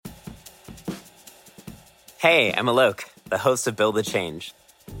Hey, I'm Alok, the host of Build the Change,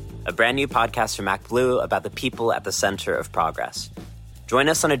 a brand new podcast from MacBlue about the people at the center of progress. Join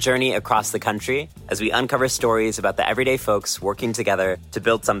us on a journey across the country as we uncover stories about the everyday folks working together to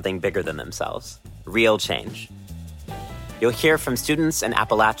build something bigger than themselves, real change. You'll hear from students in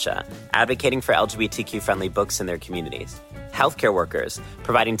Appalachia advocating for LGBTQ-friendly books in their communities, healthcare workers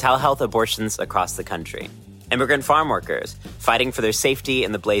providing telehealth abortions across the country, immigrant farm workers fighting for their safety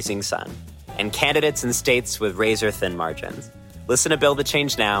in the blazing sun, and candidates in states with razor-thin margins. Listen to Build the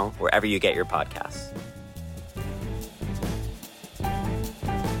Change now, wherever you get your podcasts.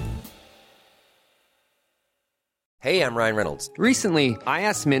 Hey, I'm Ryan Reynolds. Recently, I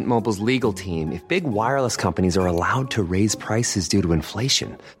asked Mint Mobile's legal team if big wireless companies are allowed to raise prices due to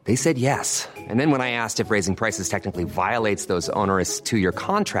inflation. They said yes. And then when I asked if raising prices technically violates those onerous two-year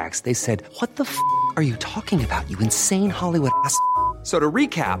contracts, they said, "What the f*** are you talking about, you insane Hollywood ass?" So to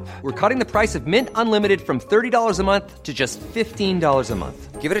recap, we're cutting the price of Mint Unlimited from $30 a month to just $15 a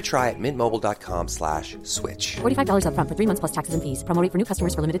month. Give it a try at mintmobile.com/switch. $45 up front for 3 months plus taxes and fees. Promo rate for new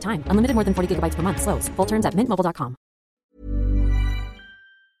customers for limited time. Unlimited more than 40 gigabytes per month. Slows full terms at mintmobile.com.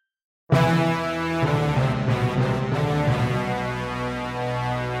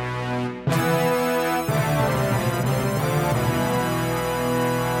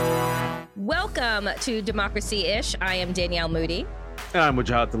 Welcome to Democracy-ish. I am Danielle Moody. I'm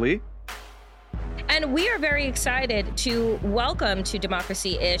Wajahat Ali. And we are very excited to welcome to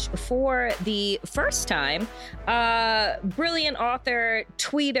Democracy-ish for the first time, brilliant author,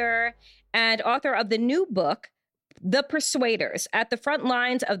 tweeter, and author of the new book, The Persuaders, at the front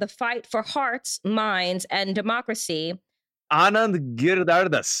lines of the fight for hearts, minds, and democracy. Anand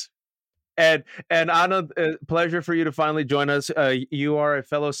Giridharadas. And Anand, pleasure for you to finally join us. You are a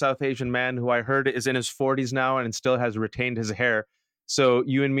fellow South Asian man who I heard is in his 40s now and still has retained his hair. So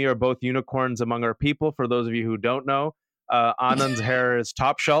you and me are both unicorns among our people. For those of you who don't know, Anand's hair is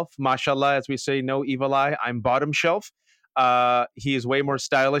top shelf. Mashallah, as we say, no evil eye. I'm bottom shelf. He is way more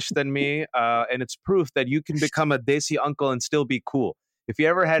stylish than me. And it's proof that you can become a Desi uncle and still be cool. If you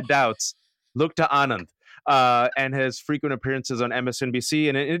ever had doubts, look to Anand and his frequent appearances on MSNBC.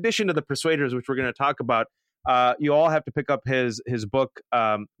 And in addition to The Persuaders, which we're going to talk about, you all have to pick up his book,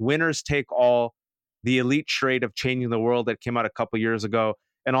 Winners Take All, The Elite Charade of Changing the World, that came out a couple years ago,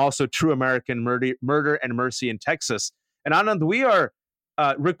 and also True American Murder and Mercy in Texas. And Anand, we are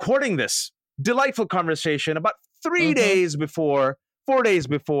recording this delightful conversation about 4 days before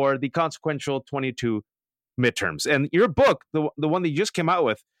the consequential 22 midterms. And your book, the one that you just came out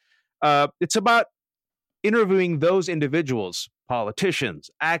with, it's about interviewing those individuals,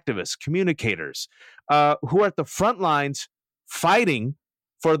 politicians, activists, communicators, who are at the front lines fighting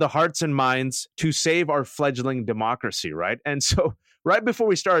for the hearts and minds to save our fledgling democracy, right? And so right before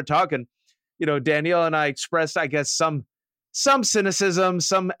we started talking, Danielle and I expressed, I guess, some cynicism,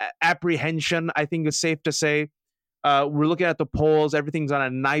 some apprehension, I think it's safe to say. We're looking at the polls. Everything's on a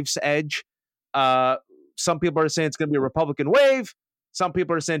knife's edge. Some people are saying it's going to be a Republican wave. Some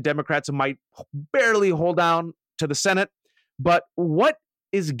people are saying Democrats might barely hold down to the Senate. But what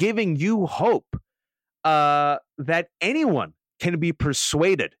is giving you hope that anyone can be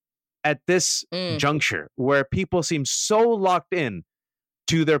persuaded at this juncture where people seem so locked in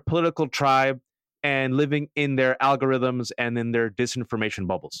to their political tribe and living in their algorithms and in their disinformation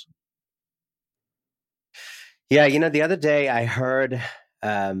bubbles? Yeah, the other day I heard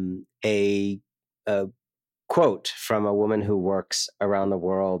a quote from a woman who works around the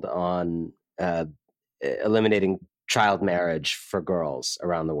world on eliminating child marriage for girls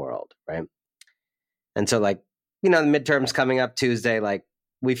around the world, right? And so, the midterms coming up Tuesday,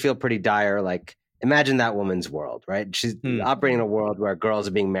 we feel pretty dire. Imagine that woman's world, right? She's operating in a world where girls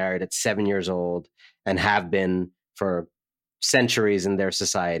are being married at 7 years old and have been for centuries in their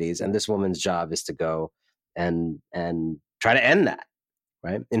societies. And this woman's job is to go and try to end that,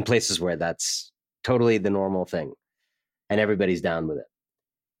 right? In places where that's totally the normal thing and everybody's down with it.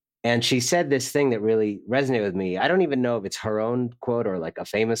 And she said this thing that really resonated with me. I don't even know if it's her own quote or a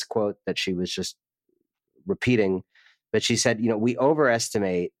famous quote that she was just repeating, but she said, we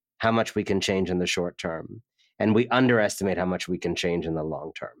overestimate how much we can change in the short term, and we underestimate how much we can change in the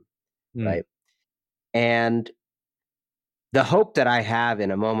long term, right? And the hope that I have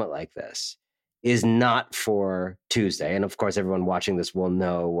in a moment like this is not for Tuesday. And of course, everyone watching this will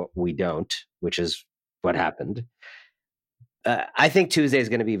know what we don't, which is what happened. I think Tuesday is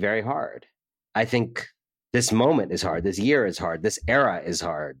going to be very hard. I think this moment is hard. This year is hard. This era is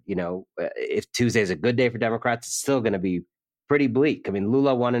hard. If Tuesday is a good day for Democrats, it's still going to be pretty bleak. I mean,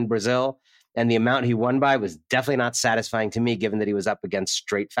 Lula won in Brazil, and the amount he won by was definitely not satisfying to me, given that he was up against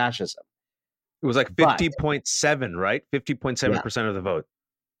straight fascism. It was like But- 50.7, right? 50.7% of the vote.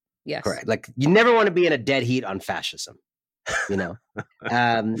 Yes. Correct. Like, you never want to be in a dead heat on fascism, you know?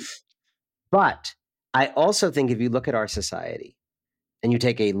 But I also think if you look at our society and you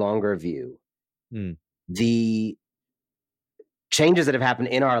take a longer view, the changes that have happened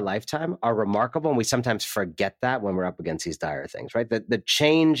in our lifetime are remarkable. And we sometimes forget that when we're up against these dire things, right? The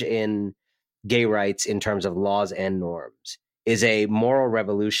change in gay rights in terms of laws and norms is a moral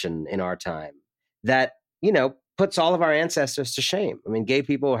revolution in our time that, you know, puts all of our ancestors to shame. I mean, gay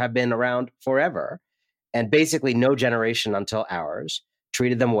people have been around forever, and basically no generation until ours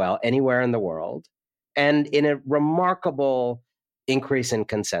treated them well anywhere in the world. And in a remarkable increase in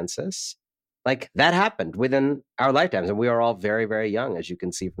consensus, like that happened within our lifetimes. And we are all very, very young, as you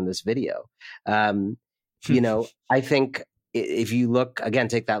can see from this video. You know, I think if you look, again,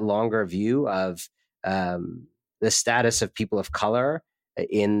 take that longer view of the status of people of color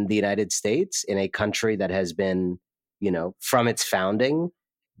in the United States, in a country that has been, you know, from its founding,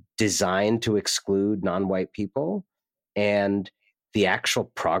 designed to exclude non-white people, and the actual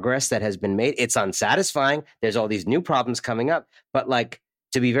progress that has been made, it's unsatisfying. There's all these new problems coming up, but like,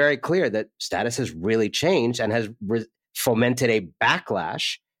 to be very clear, that status has really changed and has fomented a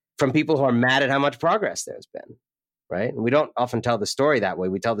backlash from people who are mad at how much progress there's been, right? And we don't often tell the story that way.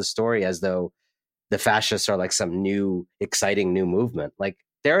 We tell the story as though the fascists are like some new, exciting new movement. Like,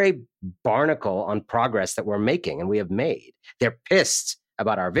 they're a barnacle on progress that we're making and we have made. They're pissed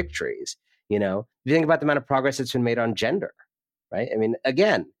about our victories. You know, you think about the amount of progress that's been made on gender, right? I mean,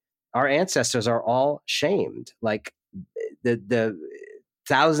 again, our ancestors are all shamed. Like, the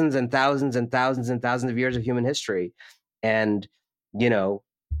thousands and thousands and thousands and thousands of years of human history. And, you know,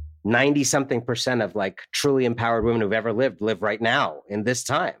 90-something% of like truly empowered women who've ever lived live right now in this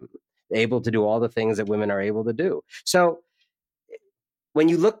time, able to do all the things that women are able to do. So when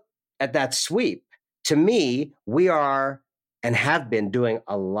you look at that sweep, to me, we are and have been doing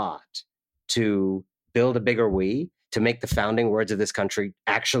a lot to build a bigger we, to make the founding words of this country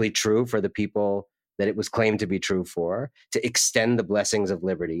actually true for the people that it was claimed to be true for, to extend the blessings of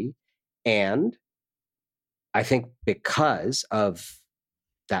liberty. And I think because of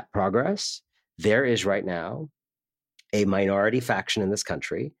that progress, there is right now a minority faction in this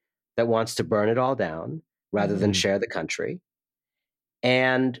country that wants to burn it all down rather than share the country.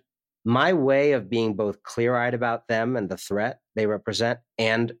 And my way of being both clear-eyed about them and the threat they represent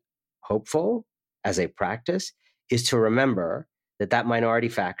and hopeful as a practice is to remember that that minority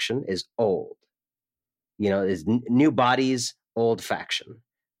faction is old. You know, is new bodies, old faction,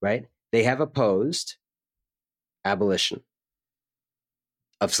 right? They have opposed abolition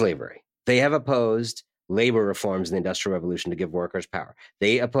of slavery. They have opposed labor reforms in the Industrial Revolution to give workers power.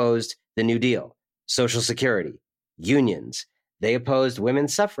 They opposed the New Deal, Social Security, unions. They opposed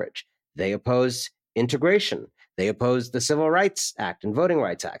women's suffrage. They opposed integration. They opposed the Civil Rights Act and Voting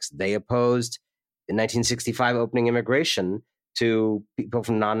Rights Acts. They opposed in 1965 opening immigration to people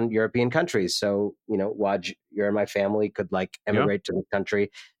from non-European countries. So, you know, Waj, you're in my family, could like emigrate to the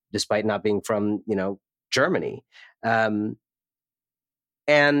country despite not being from, you know, Germany. And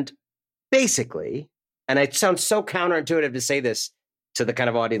basically, and it sounds so counterintuitive to say this to the kind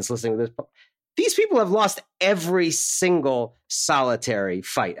of audience listening to this, these people have lost every single solitary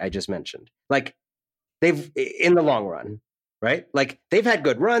fight I just mentioned. Like, they've, in the long run, right? Like, they've had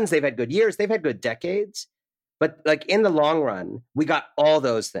good runs, they've had good years, they've had good decades. But like, in the long run, we got all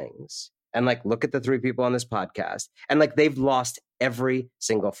those things. And like, look at the three people on this podcast. And like, they've lost every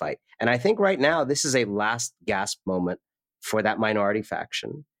single fight. And I think right now, this is a last gasp moment for that minority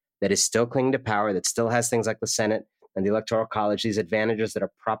faction that is still clinging to power, that still has things like the Senate and the Electoral College, these advantages that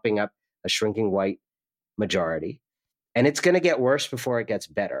are propping up a shrinking white majority. And it's going to get worse before it gets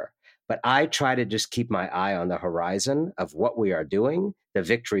better. But I try to just keep my eye on the horizon of what we are doing, the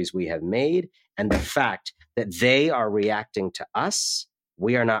victories we have made, and the fact that they are reacting to us.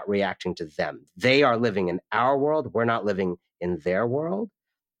 We are not reacting to them. They are living in our world. We're not living in their world.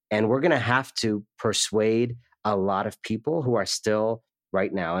 And we're going to have to persuade a lot of people who are still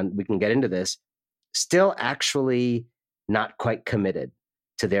right now, and we can get into this, still actually not quite committed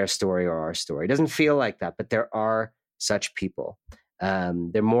to their story or our story. It doesn't feel like that, but there are such people. There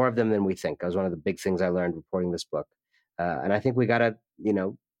are more of them than we think. That was one of the big things I learned reporting this book. And I think we got to, you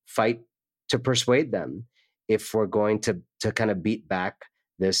know, fight to persuade them if we're going to kind of beat back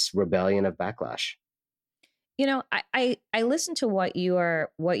this rebellion of backlash. You know, I listened to what you are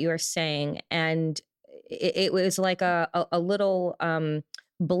saying, and it was like a little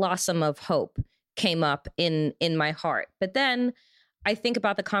blossom of hope came up in my heart. But then I think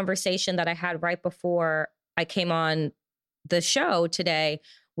about the conversation that I had right before I came on the show today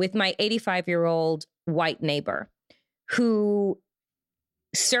with my 85-year-old white neighbor who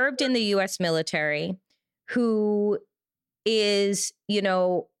served in the U.S. military, who is, in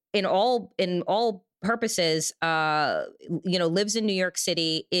all purposes, lives in New York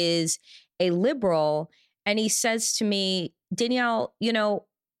City, is a liberal. And he says to me, Danielle,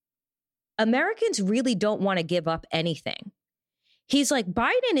 Americans really don't want to give up anything. He's like,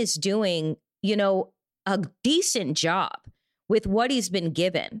 Biden is doing, a decent job with what he's been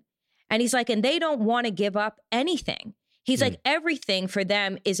given. And he's like, and they don't want to give up anything. He's like, everything for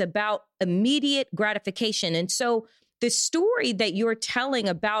them is about immediate gratification. And so the story that you're telling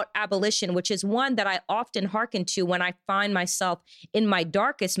about abolition, which is one that I often hearken to when I find myself in my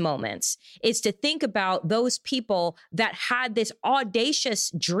darkest moments, is to think about those people that had this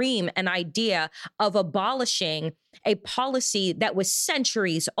audacious dream and idea of abolishing a policy that was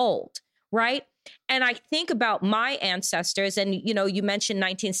centuries old, right? And I think about my ancestors, and, you mentioned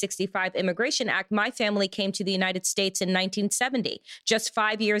 1965 Immigration Act. My family came to the United States in 1970, just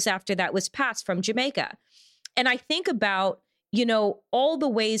 5 years after that was passed, from Jamaica. And I think about, all the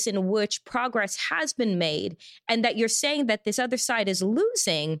ways in which progress has been made, and that you're saying that this other side is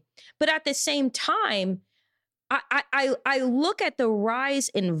losing. But at the same time, I look at the rise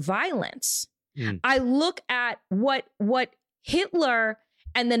in violence. I look at what Hitler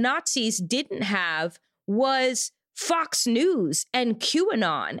and the Nazis didn't have was Fox News and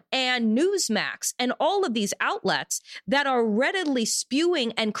QAnon and Newsmax and all of these outlets that are readily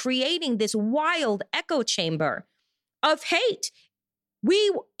spewing and creating this wild echo chamber of hate.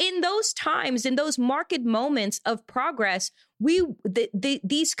 We, in those times, in those marked moments of progress,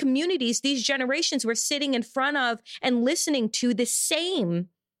 these communities, these generations were sitting in front of and listening to the same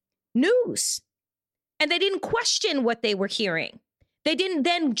news. And they didn't question what they were hearing. They didn't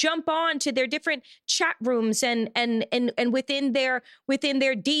then jump on to their different chat rooms and within their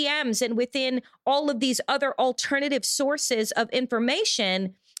DMs and within all of these other alternative sources of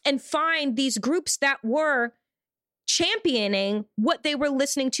information and find these groups that were championing what they were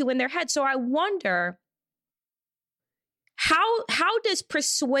listening to in their head. So I wonder, how does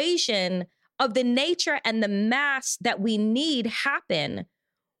persuasion of the nature and the mass that we need happen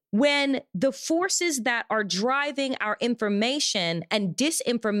when the forces that are driving our information and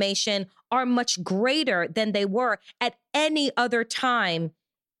disinformation are much greater than they were at any other time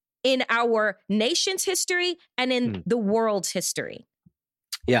in our nation's history and in the world's history?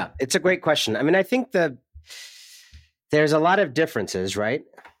 Yeah, it's a great question. I mean, I think there's a lot of differences, right?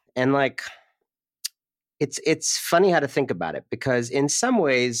 And it's funny how to think about it, because in some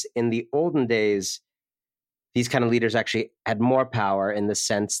ways, in the olden days, these kind of leaders actually had more power in the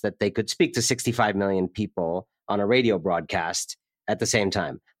sense that they could speak to 65 million people on a radio broadcast at the same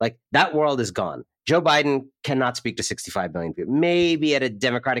time. That world is gone. Joe Biden cannot speak to 65 million people. Maybe at a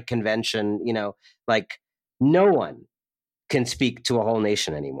Democratic convention, no one can speak to a whole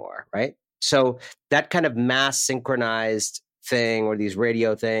nation anymore, right? So that kind of mass synchronized thing, or these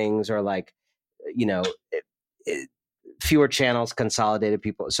radio things, or fewer channels, consolidated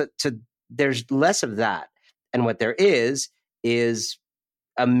people. So there's less of that. And what there is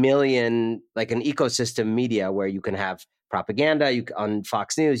a million, like an ecosystem media where you can have propaganda. On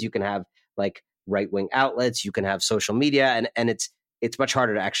Fox News, you can have right-wing outlets, you can have social media, and it's much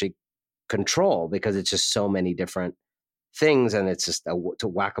harder to actually control because it's just so many different things, and it's just a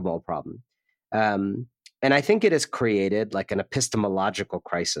whack-a-mole problem. And I think it has created an epistemological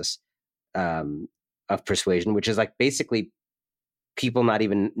crisis of persuasion, which is basically people not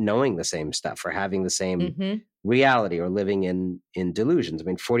even knowing the same stuff or having the same reality or living in delusions. I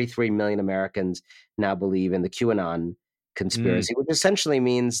mean, 43 million Americans now believe in the QAnon conspiracy, which essentially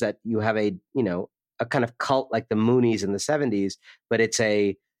means that you have a kind of cult like the Moonies in the 70s, but it's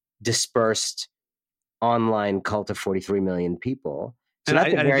a dispersed online cult of 43 million people. So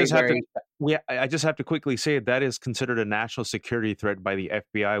that's I just have to quickly say that is considered a national security threat by the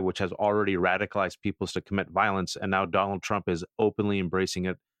FBI, which has already radicalized people to commit violence. And now Donald Trump is openly embracing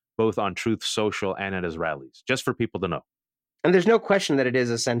it, both on Truth Social and at his rallies, just for people to know. And there's no question that it is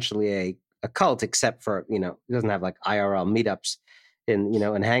essentially a cult, except for, it doesn't have IRL meetups in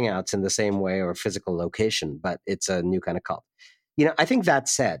hangouts in the same way, or physical location, but it's a new kind of cult. I think that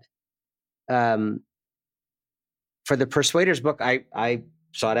said, for the Persuaders book, I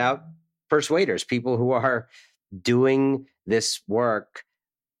sought out persuaders, people who are doing this work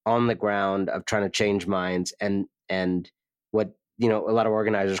on the ground of trying to change minds and what, a lot of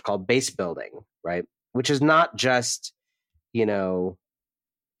organizers call base building, right? Which is not just,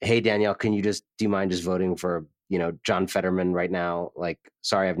 hey, Danielle, do you mind just voting for, John Fetterman right now, like,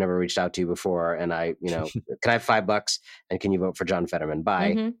 sorry, I've never reached out to you before. And can I have $5 and can you vote for John Fetterman?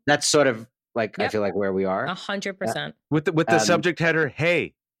 Bye. Mm-hmm. That's sort of like, Yep. I feel like where we are. 100%. With the subject header,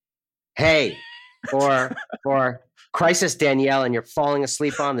 hey, or crisis Danielle, and you're falling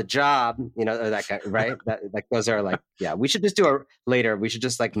asleep on the job, or that guy, right? That, like, those are like, yeah, we should just do later. We should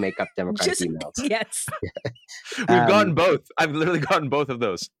just like make up Democratic emails. Yes. We've gotten both. I've literally gotten both of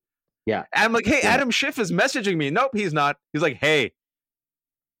those. Yeah. And I'm like, hey, yeah. Adam Schiff is messaging me. Nope, he's not. He's like, hey.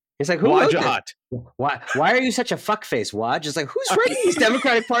 He's like, who wrote this? Why are you such a fuckface, Waj? It's like, who's writing these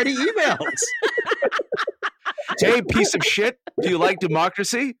Democratic Party emails? Hey, piece of shit. Do you like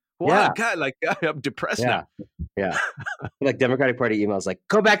democracy? Wow, yeah. God, like, I'm depressed now. Yeah. Like Democratic Party emails, like,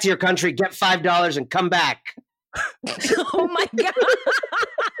 go back to your country, get $5 and come back. Oh my God.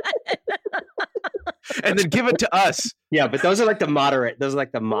 And then give it to us. Yeah, but those are like the moderate. Those are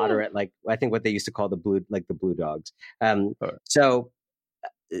like the moderate, like, I think what they used to call the blue dogs. So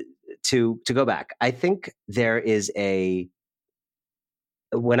to go back, I think there is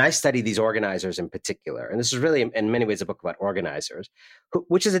when I study these organizers in particular, and this is really in many ways a book about organizers,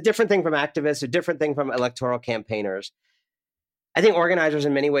 which is a different thing from activists, a different thing from electoral campaigners. I think organizers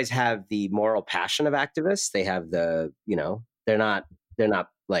in many ways have the moral passion of activists. They have they're not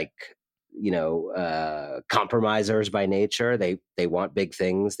like, compromisers by nature. They want big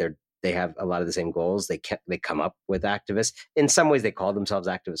things. They have a lot of the same goals. They come up with activists. In some ways, they call themselves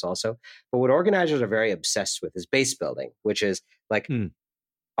activists also. But what organizers are very obsessed with is base building, which is like,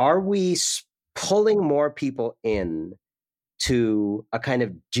 are we pulling more people in to a kind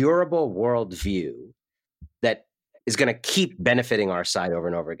of durable worldview that is going to keep benefiting our side over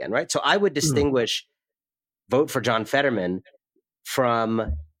and over again, right? So I would distinguish vote for John Fetterman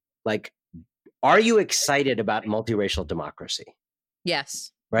from, like, are you excited about multiracial democracy?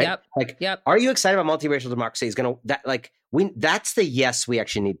 Yes. Right? Yep. Like, yep. Are you excited about multiracial democracy? Is going to that's the yes, we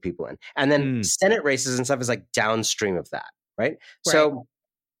actually need people in. And then Senate races and stuff is like downstream of that, right?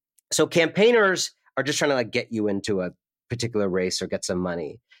 So campaigners are just trying to like get you into a particular race or get some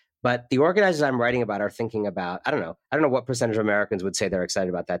money. But the organizers I'm writing about are thinking about, I don't know what percentage of Americans would say they're excited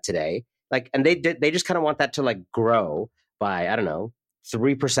about that today. Like, and they just kind of want that to like grow by,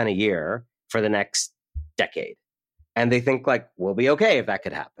 3% a year for the next decade. And they think like, we'll be okay if that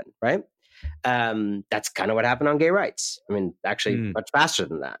could happen, right? That's kind of what happened on gay rights. I mean, actually much faster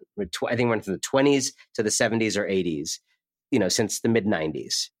than that. I think went from the 20s to the 70s or 80s, since the mid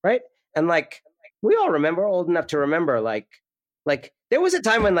 90s, right? And like, we all remember, old enough to remember, like there was a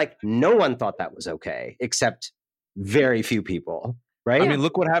time when like no one thought that was okay, except very few people, right? I mean,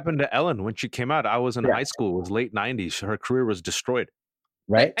 look what happened to Ellen when she came out. I was in high school. It was late 90s. Her career was destroyed.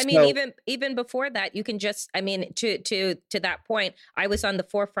 Right. I mean, even before that, you can just, to that point, I was on the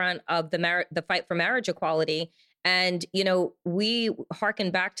forefront of the fight for marriage equality. And, we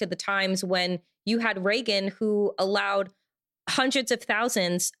harken back to the times when you had Reagan, who allowed hundreds of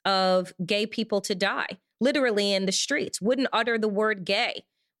thousands of gay people to die, literally in the streets, wouldn't utter the word gay,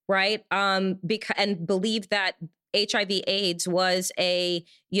 right? And believed that HIV/AIDS was a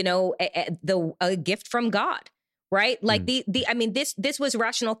gift from God. Right? Like this was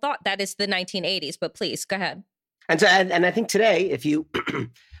rational thought. That is the 1980s, but please go ahead. And I think today, if you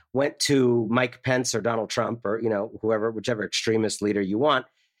went to Mike Pence or Donald Trump or, whichever extremist leader you want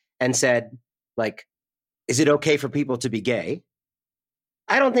and said, like, is it okay for people to be gay?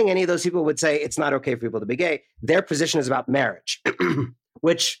 I don't think any of those people would say it's not okay for people to be gay. Their position is about marriage,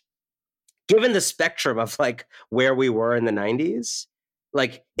 which, given the spectrum of like where we were in the 90s,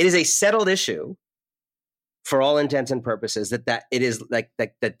 like it is a settled issue for all intents and purposes, that it is like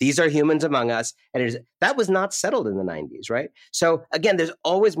that these are humans among us, and that was not settled in the 90s, right? So again, there's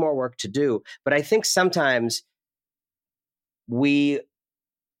always more work to do, but I think sometimes we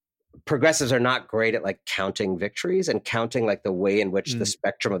progressives are not great at like counting victories and counting like the way in which the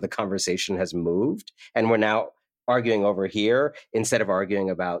spectrum of the conversation has moved, and we're now arguing over here instead of arguing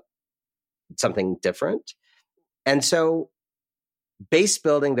about something different. And so base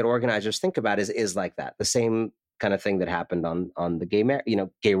building that organizers think about is like that. The same kind of thing that happened on the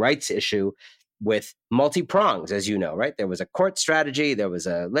gay rights issue with multi-prongs, as you know, right? There was a court strategy, there was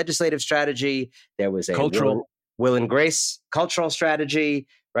a legislative strategy, there was a cultural will and grace cultural strategy,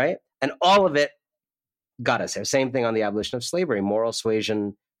 right? And all of it got us there. Same thing on the abolition of slavery, moral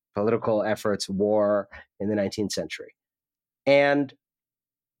suasion, political efforts, war in the 19th century. And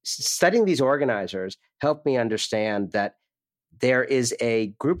studying these organizers helped me understand that there is a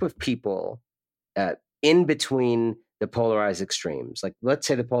group of people in between the polarized extremes. Like, let's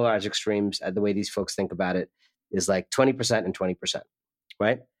say the polarized extremes, the way these folks think about it, is like 20% and 20%,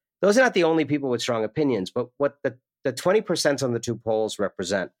 right? those are not the only people with strong opinions, but what the 20% on the two polls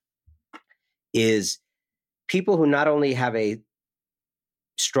represent is people who not only have a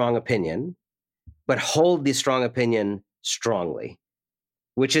strong opinion, but hold the strong opinion strongly,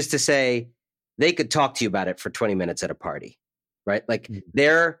 which is to say they could talk to you about it for 20 minutes at a party, right? Like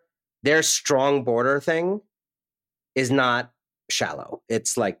their strong border thing is not shallow.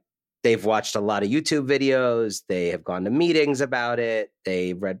 It's like they've watched a lot of YouTube videos. They have gone to meetings about it.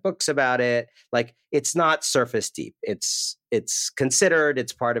 They've read books about it. Like it's not surface deep. It's considered.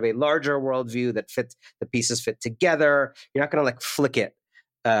 It's part of a larger worldview that fits. The pieces fit together. You're not going to like flick it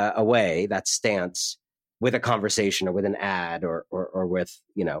away, that stance, with a conversation or with an ad or with,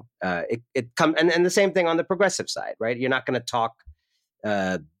 it come and the same thing on the progressive side, right? You're not going to talk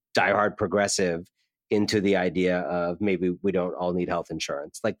diehard progressive into the idea of maybe we don't all need health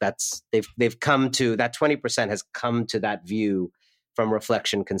insurance. Like they've come to that 20% has come to that view from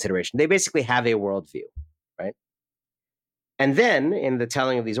reflection consideration. They basically have a worldview, right? And then in the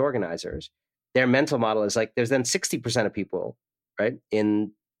telling of these organizers, their mental model is like there's then 60% of people, right,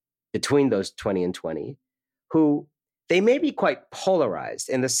 in between those 20 and 20, who they may be quite polarized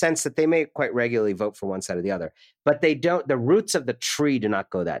in the sense that they may quite regularly vote for one side or the other, but the roots of the tree do not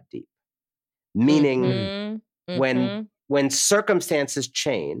go that deep. Meaning when circumstances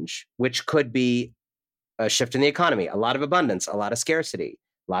change, which could be a shift in the economy, a lot of abundance, a lot of scarcity,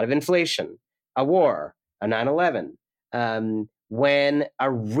 a lot of inflation, a war, a 9/11, when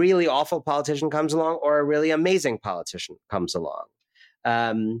a really awful politician comes along or a really amazing politician comes along,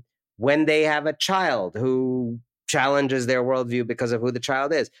 when they have a child who challenges their worldview because of who the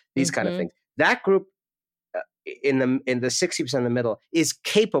child is, these kind of things. That group in the 60% in the middle is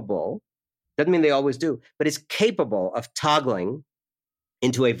capable, doesn't mean they always do, but is capable of toggling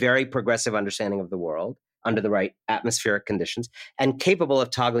into a very progressive understanding of the world under the right atmospheric conditions, and capable of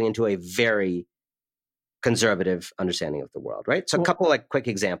toggling into a very conservative understanding of the world, right? So a couple like quick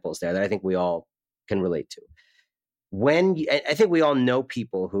examples there that I think we all can relate to. I think we all know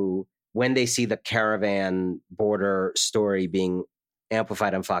people who, when they see the caravan border story being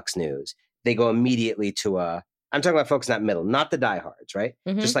amplified on Fox News, they go immediately to I'm talking about folks in that middle, not the diehards, right?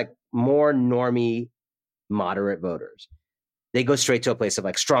 Just like more normie, moderate voters. They go straight to a place of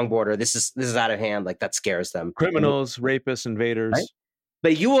like strong border. This is out of hand. Like that scares them. Criminals, rapists, invaders. Right?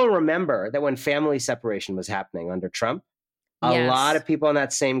 But you will remember that when family separation was happening under Trump, a lot of people in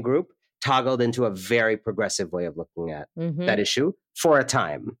that same group toggled into a very progressive way of looking at that issue for a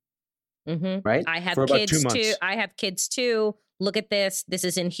time. Right? I have for about kids 2 months. too. I have kids too. Look at this. This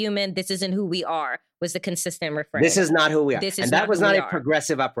is inhuman. This isn't who we are, was the consistent refrain. This is not who we are. This is and that not was who not we a are.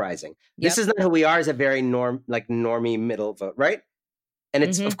 progressive uprising. This is not who we are is a very normie middle vote, right? And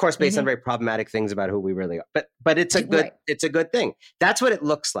it's of course based on very problematic things about who we really are. But it's a good it's a good thing. That's what it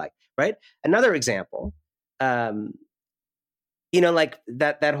looks like, right? Another example, like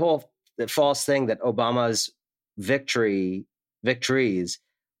that whole false thing that Obama's victories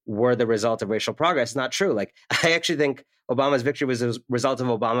were the result of racial progress. Not true. Like I actually think Obama's victory was a result of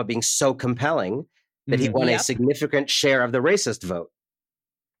Obama being so compelling that he won a significant share of the racist vote.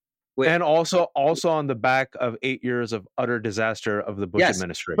 And also on the back of 8 years of utter disaster of the Bush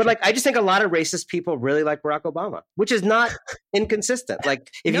administration. But I just think a lot of racist people really like Barack Obama, which is not inconsistent.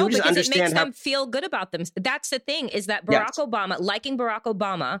 Like if you just understand it makes them feel good about them. That's the thing, is that liking Barack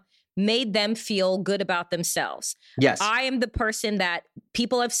Obama made them feel good about themselves. Yes. I am the person that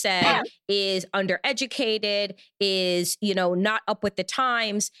people have said is undereducated, is, not up with the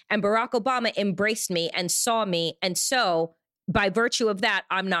times. And Barack Obama embraced me and saw me. And so by virtue of that,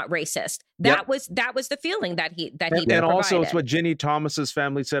 I'm not racist. That was the feeling that he provided. And also it's what Ginny Thomas's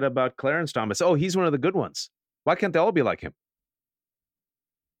family said about Clarence Thomas. Oh, he's one of the good ones. Why can't they all be like him?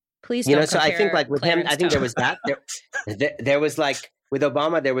 Please don't so I think like with Clarence him, I think there was that. There was like with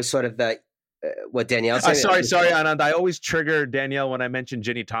Obama, there was sort of the what Danielle said. Sorry, Anand. I always trigger Danielle when I mention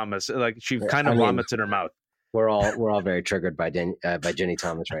Ginny Thomas. Like she kind of vomits in her mouth. We're all very triggered by Ginny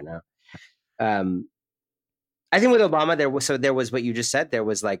Thomas right now. I think with Obama, there was what you just said. There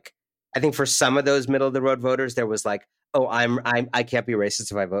was like, I think for some of those middle of the road voters, there was like, oh, I can't be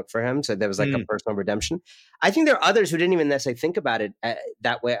racist if I vote for him. So there was like a personal redemption. I think there are others who didn't even necessarily think about it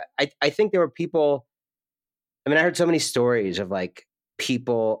that way. I think there were people. I mean, I heard so many stories of like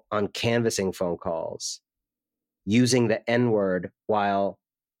people on canvassing phone calls using the N-word while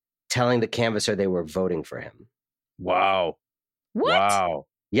telling the canvasser they were voting for him. Wow. What? Wow.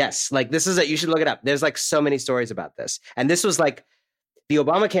 Yes. Like this is you should look it up. There's like so many stories about this. And this was like, the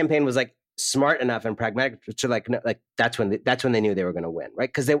Obama campaign was like smart enough and pragmatic to like that's when they knew they were going to win. Right.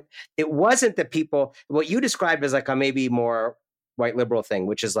 Because it wasn't the people, what you described as like a maybe more white liberal thing,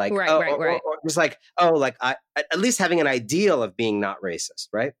 which is like, Right. or just like, I at least having an ideal of being not racist,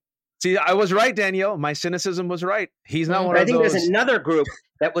 right? See, I was right, Danielle. My cynicism was right. He's not one I of think those. there's another group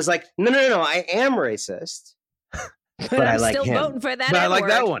that was like, no, I am racist, but I I'm like still him. voting for that. But I like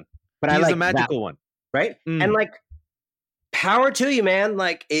that N-word. one. But He's I like the magical one, right? And like, power to you, man.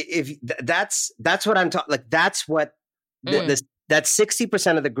 Like, if that's what I'm talking. Like, that's what that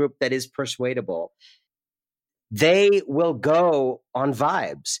 60% of the group that is persuadable. They will go on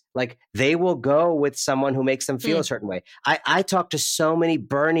vibes. Like, they will go with someone who makes them feel a certain way. I talk to so many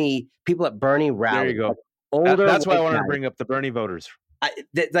people at Bernie rallies. There you go. Like, older. That's why I wanted guys. to bring up the Bernie voters.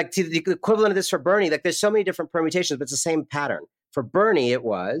 Like the equivalent of this for Bernie. Like, there's so many different permutations, but it's the same pattern. For Bernie, it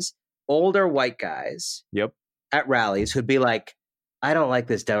was older white guys. Yep. At rallies who'd be like, I don't like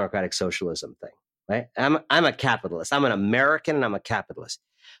this democratic socialism thing. Right? I'm a capitalist. I'm an American and I'm a capitalist.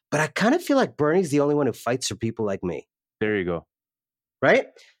 But I kind of feel like Bernie's the only one who fights for people like me. There you go. Right?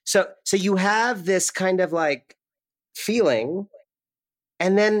 So you have this kind of like feeling,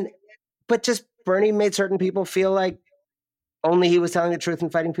 and then, but just Bernie made certain people feel like only he was telling the truth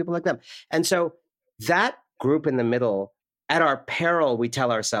and fighting people like them. And so that group in the middle, at our peril, we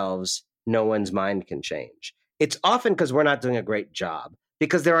tell ourselves no one's mind can change. It's often because we're not doing a great job,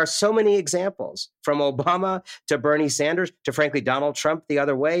 because there are so many examples, from Obama to Bernie Sanders to, frankly, Donald Trump the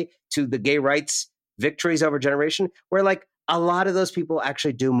other way, to the gay rights victories over generation, where like a lot of those people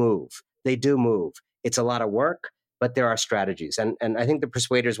actually do move. They do move. It's a lot of work, but there are strategies. And I think the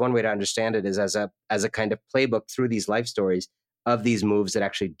Persuaders, one way to understand it is as a kind of playbook through these life stories of these moves that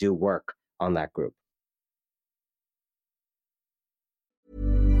actually do work on that group.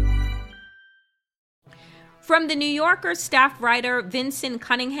 From The New Yorker staff writer Vincent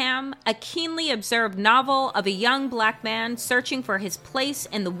Cunningham, a keenly observed novel of a young black man searching for his place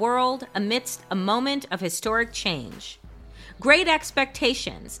in the world amidst a moment of historic change. Great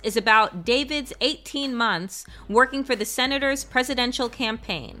Expectations is about David's 18 months working for the senator's presidential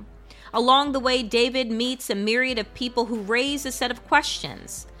campaign. Along the way, David meets a myriad of people who raise a set of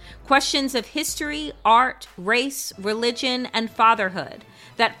questions. Questions of history, art, race, religion, and fatherhood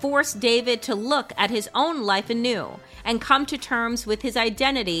that force David to look at his own life anew and come to terms with his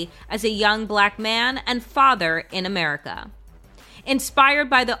identity as a young black man and father in America. Inspired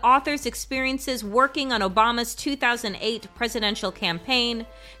by the author's experiences working on Obama's 2008 presidential campaign,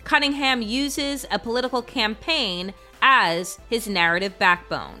 Cunningham uses a political campaign as his narrative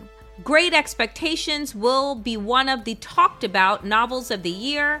backbone. Great Expectations will be one of the talked about novels of the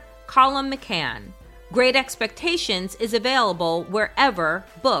year, Colum McCann. Great Expectations is available wherever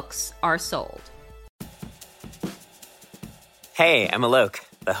books are sold. Hey, I'm Alok,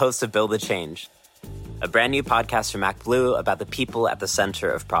 the host of Build the Change, a brand new podcast from MacBlue about the people at the center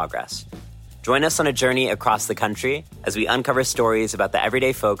of progress. Join us on a journey across the country as we uncover stories about the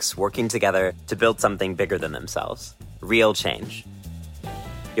everyday folks working together to build something bigger than themselves, real change.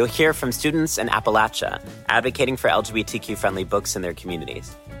 You'll hear from students in Appalachia advocating for LGBTQ-friendly books in their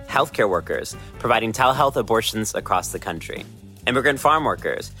communities, healthcare workers providing telehealth abortions across the country, immigrant farm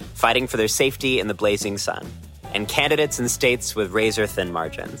workers fighting for their safety in the blazing sun, and candidates in states with razor-thin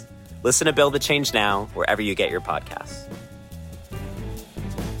margins. Listen to Build the Change now, wherever you get your podcasts.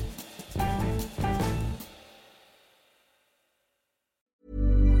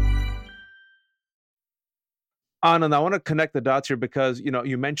 Anand, I want to connect the dots here because,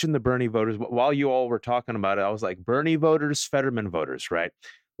 you mentioned the Bernie voters. But while you all were talking about it, I was like, Bernie voters, Fetterman voters, right?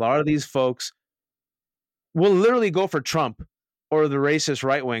 A lot of these folks will literally go for Trump or the racist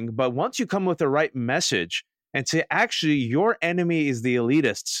right wing. But once you come with the right message and say, actually, your enemy is the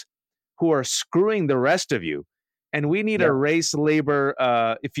elitists who are screwing the rest of you, and we need a race labor,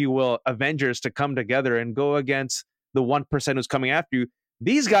 if you will, Avengers to come together and go against the 1% who's coming after you.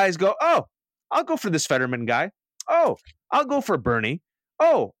 These guys go, oh, I'll go for this Fetterman guy. Oh, I'll go for Bernie.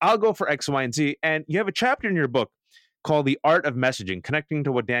 Oh, I'll go for X, Y, and Z. And you have a chapter in your book called The Art of Messaging, connecting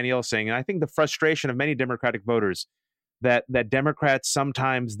to what Danielle's saying. And I think the frustration of many Democratic voters that Democrats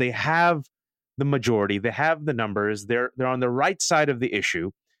sometimes they have the majority, they have the numbers, they're on the right side of the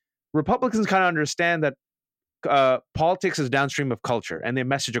issue. Republicans kind of understand that politics is downstream of culture, and they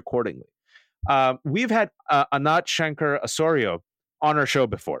message accordingly. We've had Anat Shankar-Osorio on our show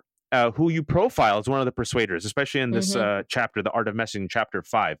before, who you profile as one of the persuaders, especially in this chapter, The Art of Messaging, chapter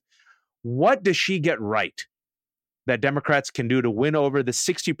 5. What does she get right that Democrats can do to win over the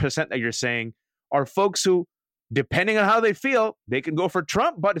 60% that you're saying are folks who, depending on how they feel, they can go for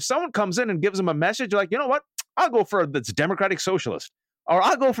Trump. But if someone comes in and gives them a message like, you know what, I'll go for this Democratic socialist, or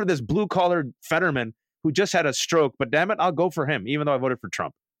I'll go for this blue-collar Fetterman who just had a stroke, but damn it, I'll go for him, even though I voted for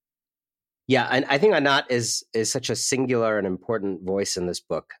Trump. Yeah, and I think Anat is such a singular and important voice in this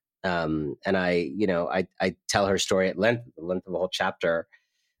book. And I tell her story at length, the length of a whole chapter,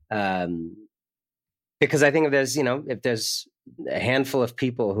 because I think if there's a handful of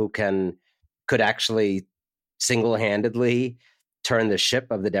people who could actually single-handedly turn the ship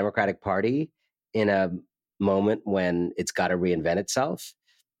of the Democratic Party in a moment when it's got to reinvent itself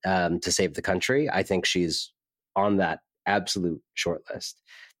to save the country, I think she's on that absolute short list.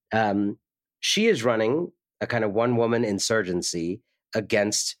 She is running a kind of one-woman insurgency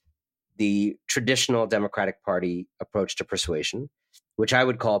against the traditional Democratic Party approach to persuasion, which I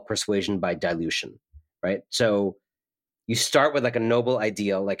would call persuasion by dilution, right? So you start with like a noble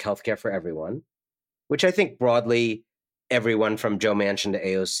ideal, like healthcare for everyone, which I think broadly everyone from Joe Manchin to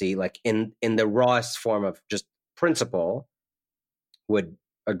AOC, like in the rawest form of just principle, would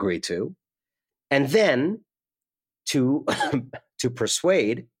agree to. And then to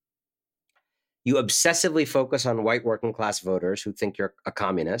persuade, you obsessively focus on white working class voters who think you're a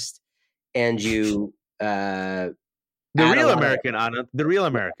communist, and you the real American, Anna, the real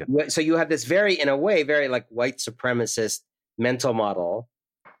American. So you have this in a way, very like white supremacist mental model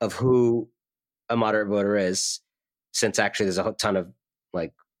of who a moderate voter is, since actually there's a ton of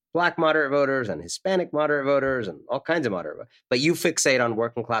like Black moderate voters and Hispanic moderate voters and all kinds of moderate voters. But you fixate on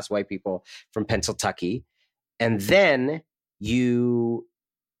working class white people from Pennsylvania, and then you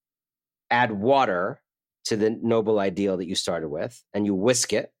add water to the noble ideal that you started with, and you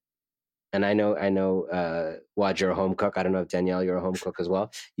whisk it. And I know, Wad, you're a home cook. I don't know if Danielle, you're a home cook as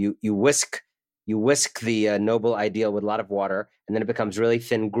well. You whisk the noble ideal with a lot of water, and then it becomes really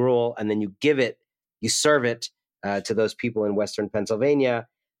thin gruel, and then you serve it to those people in Western Pennsylvania.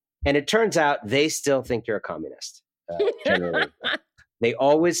 And it turns out they still think you're a communist, generally. They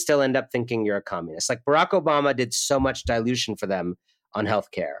always still end up thinking you're a communist. Like Barack Obama did so much dilution for them on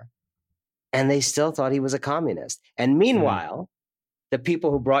healthcare, and they still thought he was a communist. And meanwhile, the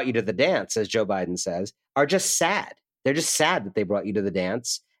people who brought you to the dance, as Joe Biden says, are just sad. They're just sad that they brought you to the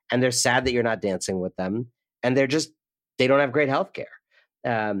dance, and they're sad that you're not dancing with them, and they don't have great healthcare.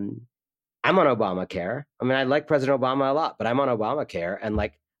 I'm on Obamacare. I mean, I like President Obama a lot, but I'm on Obamacare, and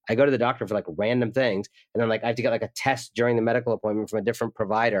like I go to the doctor for like random things, and then like I have to get like a test during the medical appointment from a different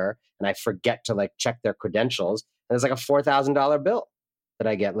provider, and I forget to like check their credentials, and there's like a $4,000 bill that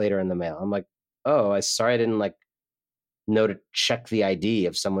I get later in the mail. I'm like, oh, sorry, I didn't like know to check the ID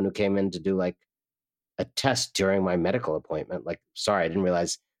of someone who came in to do like a test during my medical appointment. Like, sorry, I didn't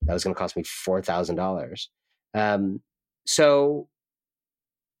realize that was going to cost me $4,000. So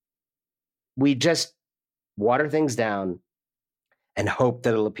we just water things down and hope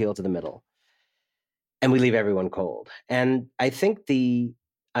that it'll appeal to the middle. And we leave everyone cold. And I think the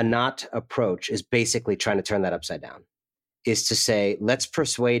Anat approach is basically trying to turn that upside down, is to say, let's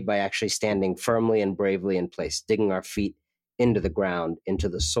persuade by actually standing firmly and bravely in place, digging our feet into the ground, into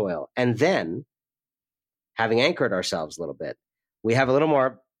the soil. And then, having anchored ourselves a little bit, we have a little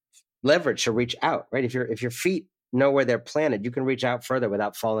more leverage to reach out, right? If your feet know where they're planted, you can reach out further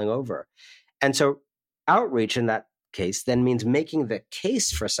without falling over. And so outreach in that case then means making the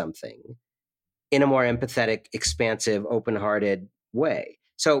case for something in a more empathetic, expansive, open-hearted way.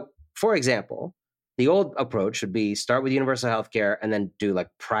 So, for example, the old approach would be start with universal healthcare and then do like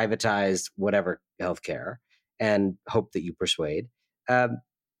privatized whatever healthcare and hope that you persuade. The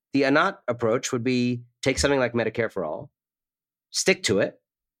Anat approach would be take something like Medicare for all, stick to it,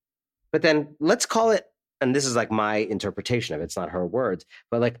 but then let's call it, and this is like my interpretation of it, it's not her words,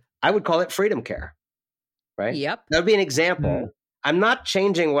 but like I would call it freedom care, right? Yep. That would be an example. I'm not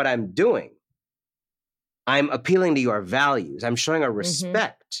changing what I'm doing. I'm appealing to your values. I'm showing a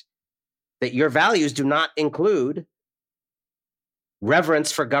respect that your values do not include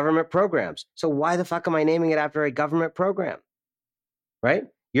reverence for government programs. So why the fuck am I naming it after a government program? Right?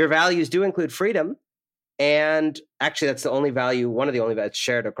 Your values do include freedom. And actually, that's the only value, one of the only values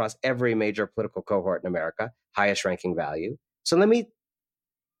shared across every major political cohort in America, highest ranking value. So let me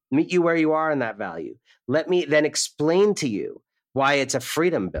meet you where you are in that value. Let me then explain to you why it's a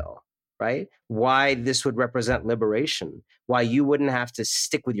freedom bill, right? Why this would represent liberation, why you wouldn't have to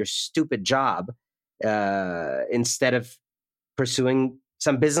stick with your stupid job instead of pursuing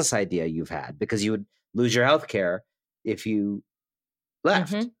some business idea you've had, because you would lose your health care if you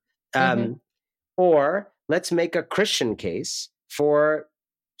left. Or let's make a Christian case for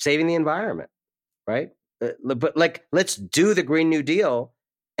saving the environment, right? But like, let's do the Green New Deal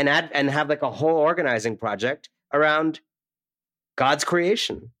and have like a whole organizing project around God's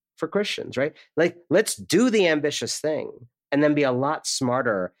creation for Christians, right? Like, let's do the ambitious thing and then be a lot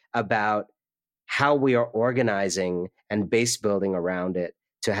smarter about how we are organizing and base building around it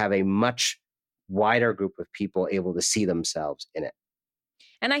to have a much wider group of people able to see themselves in it.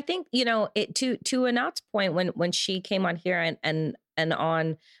 And I think, to Anat's point, when she came on here and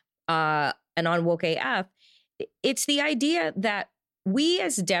on Woke AF, it's the idea that we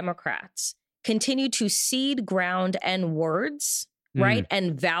as Democrats continue to cede ground and words, right,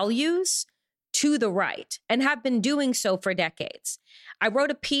 and values to the right, and have been doing so for decades. I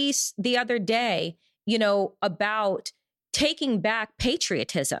wrote a piece the other day, about taking back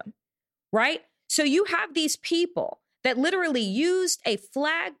patriotism, right? So you have these people that literally used a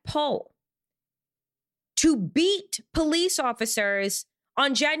flagpole to beat police officers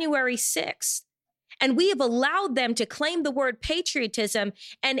on January 6th. And we have allowed them to claim the word patriotism.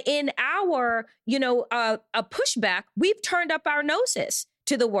 And in our, a pushback, we've turned up our noses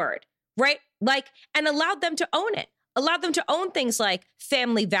to the word, right? And allowed them to own it, allowed them to own things like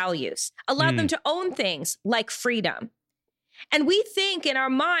family values, allowed them to own things like freedom. And we think in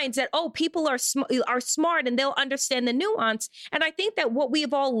our minds that, people are smart and they'll understand the nuance. And I think that what we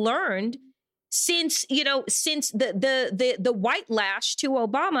have all learned since the white lash to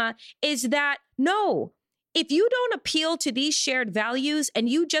Obama is that, no, if you don't appeal to these shared values and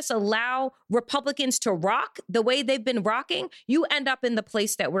you just allow Republicans to rock the way they've been rocking, you end up in the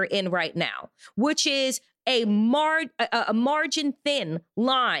place that we're in right now, which is a margin thin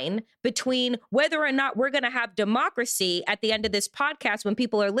line between whether or not we're going to have democracy at the end of this podcast when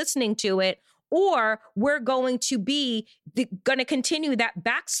people are listening to it, or we're going to be going to continue that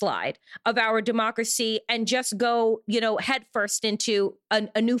backslide of our democracy and just go, headfirst into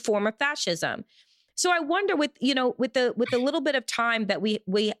a new form of fascism. So I wonder, with the little bit of time that we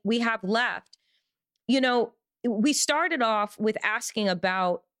have left, we started off with asking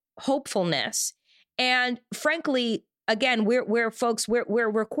about hopefulness. And frankly, again, we're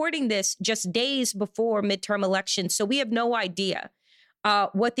recording this just days before midterm elections, so we have no idea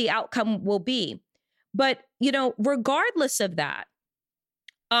what the outcome will be. But regardless of that,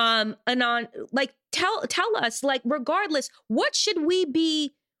 Anon, tell us, regardless, what should we be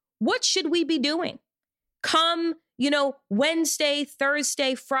doing? Come, Wednesday,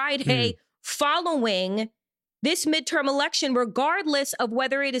 Thursday, Friday, following this midterm election, regardless of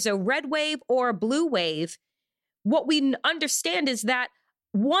whether it is a red wave or a blue wave, what we understand is that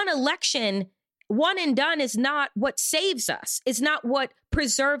one election, one and done, is not what saves us, is not what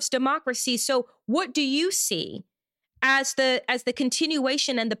preserves democracy. So what do you see as the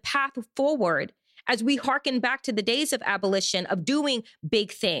continuation and the path forward as we hearken back to the days of abolition, of doing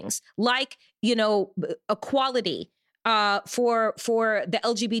big things like, equality for the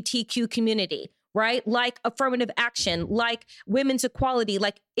LGBTQ community, right? Like affirmative action, like women's equality.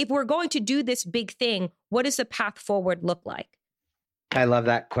 Like, if we're going to do this big thing, what does the path forward look like? I love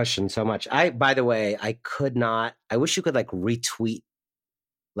that question so much. By the way, I wish you could retweet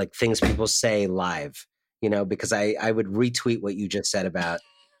things people say live, because I would retweet what you just said about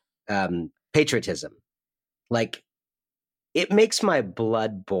patriotism. It makes my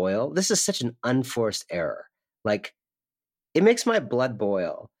blood boil. This is such an unforced error. It makes my blood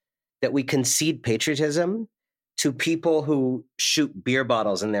boil that we concede patriotism to people who shoot beer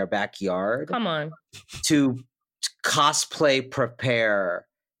bottles in their backyard. Come on. To cosplay prepare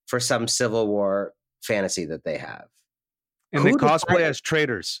for some Civil War fantasy that they have. And they cosplay as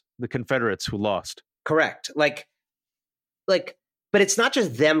traitors, the Confederates who lost. Correct. But it's not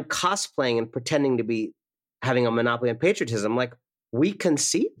just them cosplaying and pretending to be having a monopoly on patriotism. We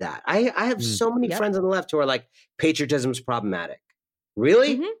concede that. I have so many friends on the left who are like, patriotism is problematic.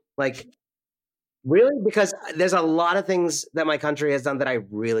 Really? Mm-hmm. Really? Because there's a lot of things that my country has done that I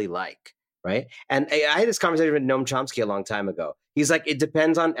really like, right? And I had this conversation with Noam Chomsky a long time ago. He's like, it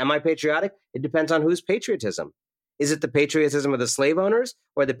depends on, am I patriotic? It depends on whose patriotism. Is it the patriotism of the slave owners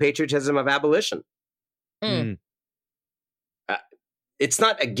or the patriotism of abolition? It's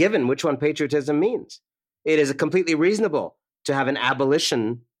not a given which one patriotism means. It is completely reasonable to have an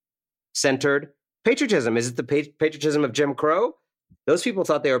abolition-centered patriotism. Is it the patriotism of Jim Crow? Those people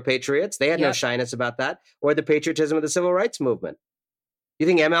thought they were patriots. They had no shyness about that. Or the patriotism of the civil rights movement. You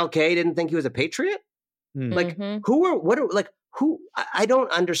think MLK didn't think he was a patriot? Who? I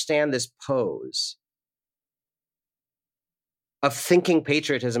don't understand this pose of thinking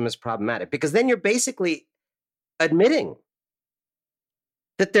patriotism is problematic, because then you're basically admitting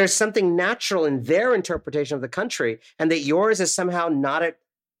that there's something natural in their interpretation of the country and that yours is somehow not an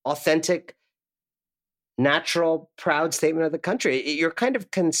authentic, natural, proud statement of the country. You're kind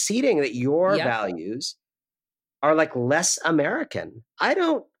of conceding that your values are less American. I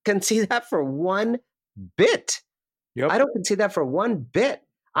don't concede that for one bit. I don't concede that for one bit.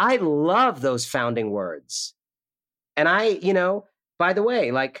 I love those founding words. And by the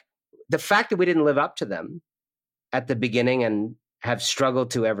way, like the fact that we didn't live up to them at the beginning and have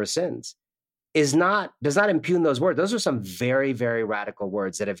struggled to ever since does not impugn those words. Those are some very, very radical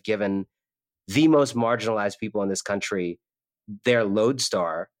words that have given the most marginalized people in this country their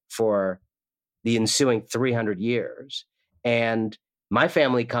lodestar for the ensuing 300 years. And my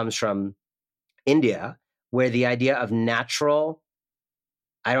family comes from India, where the idea of natural,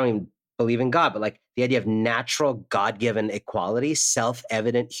 I don't even believe in God, but like the idea of natural God-given equality,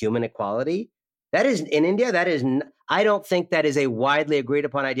 self-evident human equality, that is in India, I don't think that is a widely agreed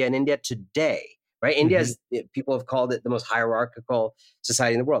upon idea in India today, right? India is, people have called it the most hierarchical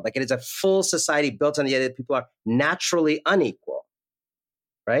society in the world. Like it is a full society built on the idea that people are naturally unequal,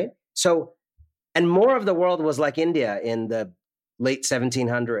 right? So, and more of the world was like India in the late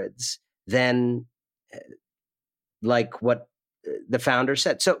 1700s than like what the founder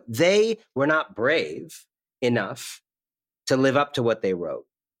said. So they were not brave enough to live up to what they wrote,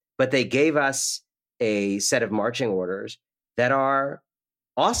 but they gave us a set of marching orders that are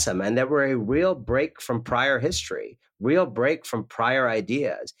awesome and that were a real break from prior history, real break from prior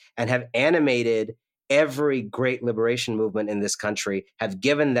ideas, and have animated every great liberation movement in this country, have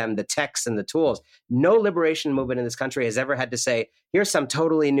given them the text and the tools. No liberation movement in this country has ever had to say, here's some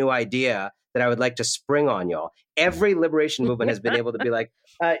totally new idea that I would like to spring on y'all. Every liberation movement has been able to be like,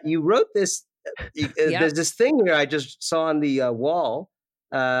 you wrote this, there's this thing here I just saw on the wall.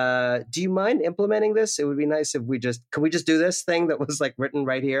 Do you mind implementing this? It would be nice if can we just do this thing that was like written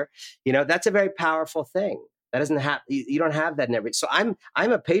right here? You know, that's a very powerful thing. That doesn't have, you don't have that in every, so I'm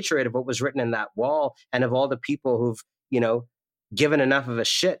a patriot of what was written in that wall and of all the people who've, you know, given enough of a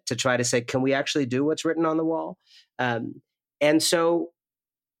shit to try to say, can we actually do what's written on the wall? And so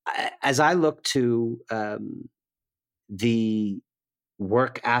as I look to the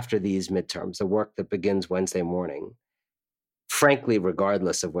work after these midterms, the work that begins Wednesday morning, frankly,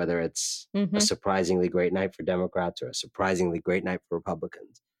 regardless of whether it's a surprisingly great night for Democrats or a surprisingly great night for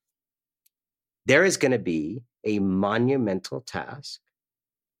Republicans, there is going to be a monumental task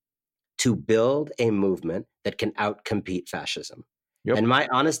to build a movement that can outcompete fascism. Yep. And my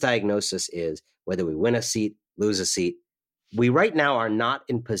honest diagnosis is whether we win a seat, lose a seat, we right now are not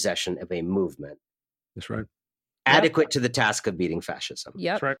in possession of a movement. That's right. Adequate to the task of beating fascism.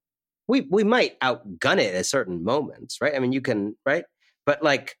 Yep. That's right. We might outgun it at certain moments, right? I mean, you can, right? But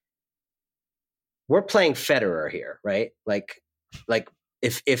like, we're playing Federer here, right? Like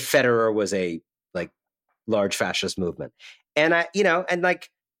if Federer was a like large fascist movement, and and like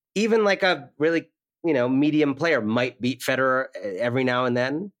even like a really medium player might beat Federer every now and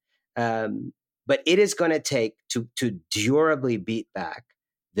then, but it is going to take to durably beat back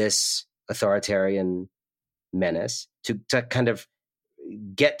this authoritarian menace to kind of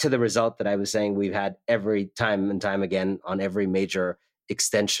get to the result that I was saying we've had every time and time again on every major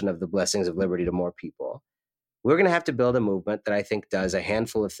extension of the blessings of liberty to more people. We're going to have to build a movement that I think does a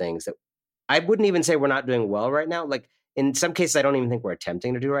handful of things that I wouldn't even say we're not doing well right now. Like in some cases, I don't even think we're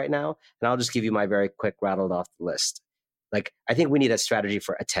attempting to do right now. And I'll just give you my very quick rattled off the list. Like, I think we need a strategy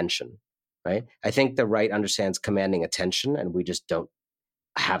for attention, right? I think the right understands commanding attention, and we just don't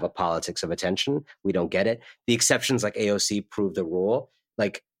have a politics of attention. We don't get it. The exceptions like AOC prove the rule.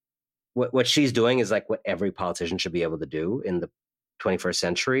 Like what she's doing is like what every politician should be able to do in the 21st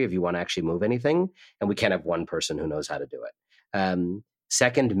century if you want to actually move anything. And we can't have one person who knows how to do it.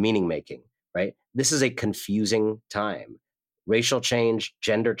 Second, meaning making, right? This is a confusing time. Racial change,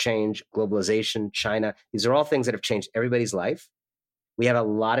 gender change, globalization, China, these are all things that have changed everybody's life. We have a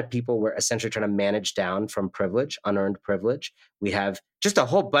lot of people we're essentially trying to manage down from privilege, unearned privilege. We have just a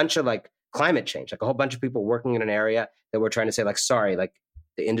whole bunch of like climate change, like a whole bunch of people working in an area that we're trying to say like, sorry, like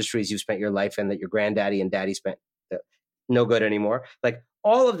the industries you've spent your life in that your granddaddy and daddy spent, no good anymore. Like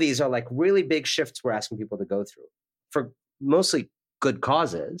all of these are like really big shifts we're asking people to go through for mostly good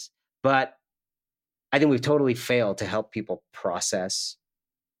causes. But I think we've totally failed to help people process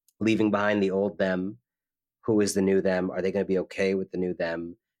leaving behind the old them. Who is the new them? Are they going to be okay with the new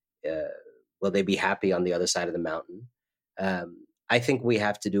them? Will they be happy on the other side of the mountain? I think we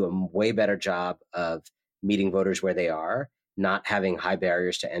have to do a way better job of meeting voters where they are, not having high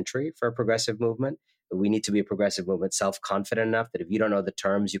barriers to entry for a progressive movement. But we need to be a progressive movement, self-confident enough that if you don't know the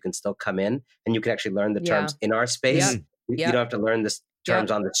terms, you can still come in and you can actually learn the terms in our space. You don't have to learn the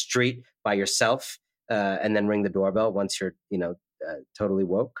terms on the street by yourself and then ring the doorbell once you're, totally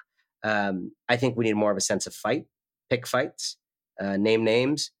woke. I think we need more of a sense of fight, pick fights, name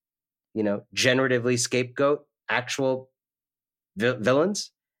names, generatively scapegoat actual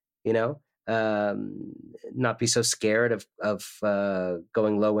villains, not be so scared of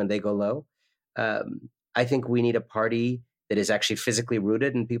going low when they go low. I think we need a party that is actually physically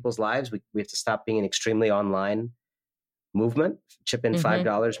rooted in people's lives. We have to stop being an extremely online movement, chip in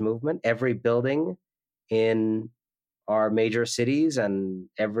 $5 movement. Every building in our major cities and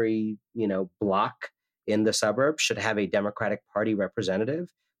every, block in the suburbs should have a Democratic Party representative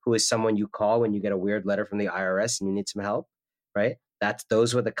who is someone you call when you get a weird letter from the IRS and you need some help, right?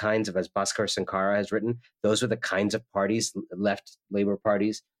 Those were the kinds of, as Bhaskar Sankara has written, those were the kinds of parties, left labor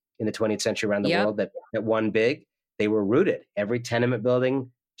parties in the 20th century around the world that won big. They were rooted. Every tenement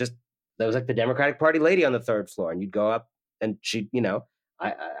building, there was like the Democratic Party lady on the third floor, and you'd go up and she,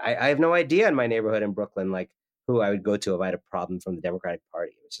 I have no idea in my neighborhood in Brooklyn, like who I would go to if I had a problem from the Democratic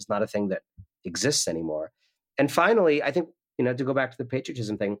Party. It's just not a thing that exists anymore. And finally, I think, to go back to the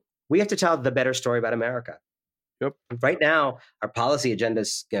patriotism thing, we have to tell the better story about America. Yep. Right now, our policy agenda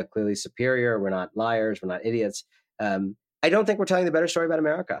is clearly superior. We're not liars. We're not idiots. I don't think we're telling the better story about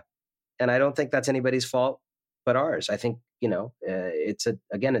America. And I don't think that's anybody's fault but ours. I think, it's an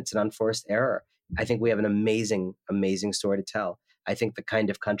unforced error. I think we have an amazing, amazing story to tell. I think the kind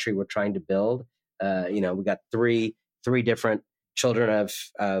of country we're trying to build, we got three different children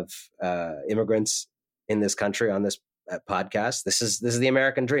of immigrants in this country on this podcast. This is the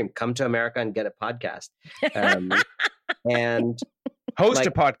American dream. Come to America and get a podcast, and host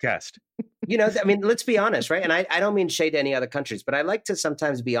a podcast. Let's be honest, right? And I don't mean shade to any other countries, but I like to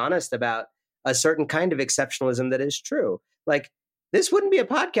sometimes be honest about a certain kind of exceptionalism that is true. Like, this wouldn't be a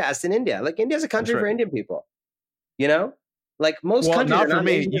podcast in India. Like, India's a country for Indian people. Like most countries. Not for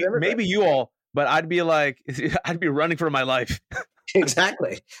me. Maybe you all, but I'd be running for my life.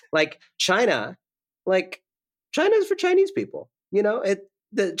 Exactly. Like China. China's for Chinese people.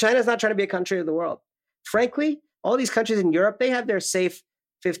 China's not trying to be a country of the world. Frankly, all these countries in Europe, they have their safe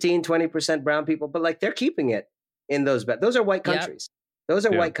 15, 20% brown people, but they're keeping it in those. Those are white countries. Yep. Those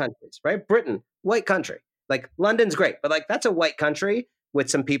are white countries, right? Britain, white country. London's great, but that's a white country with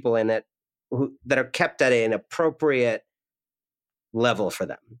some people in it that are kept at an appropriate level for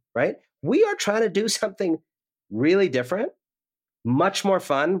them, right? We are trying to do something really different, much more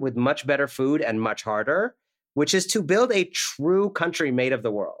fun, with much better food and much harder, which is to build a true country made of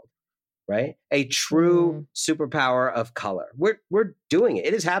the world, right? A true superpower of color. We're doing it.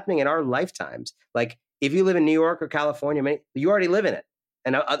 It is happening in our lifetimes. If you live in New York or California, you already live in it.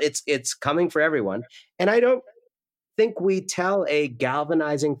 And it's coming for everyone. And I don't think we tell a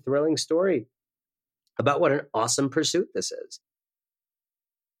galvanizing, thrilling story about what an awesome pursuit this is.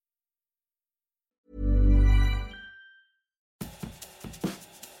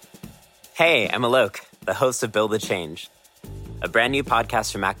 Hey, I'm Alok, the host of Build the Change, a brand new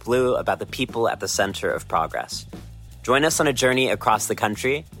podcast from MacBlue about the people at the center of progress. Join us on a journey across the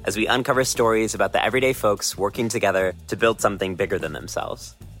country as we uncover stories about the everyday folks working together to build something bigger than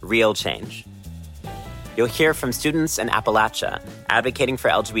themselves. Real change. You'll hear from students in Appalachia advocating for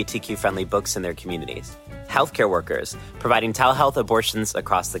LGBTQ-friendly books in their communities, healthcare workers providing telehealth abortions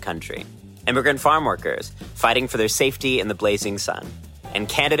across the country, immigrant farm workers fighting for their safety in the blazing sun, and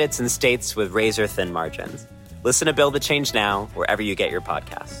candidates in states with razor-thin margins. Listen to Build the Change now, wherever you get your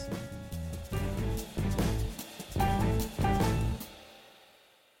podcasts.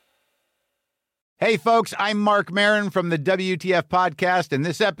 Hey, folks, I'm Mark Maron from the WTF Podcast, and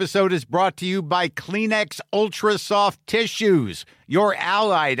this episode is brought to you by Kleenex Ultra Soft Tissues, your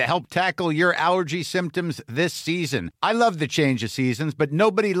ally to help tackle your allergy symptoms this season. I love the change of seasons, but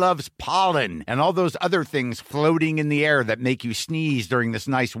nobody loves pollen and all those other things floating in the air that make you sneeze during this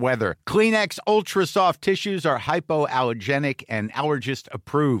nice weather. Kleenex Ultra Soft Tissues are hypoallergenic and allergist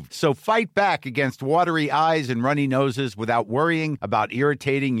approved, so fight back against watery eyes and runny noses without worrying about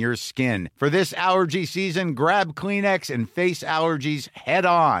irritating your skin. For this allergy season, grab Kleenex and face allergies head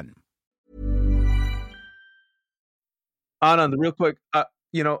on. Anand, real quick,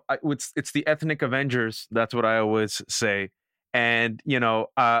 it's the ethnic Avengers. That's what I always say. And,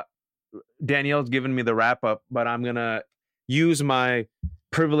 Danielle's given me the wrap up, but I'm going to use my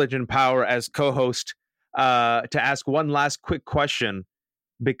privilege and power as co-host to ask one last quick question,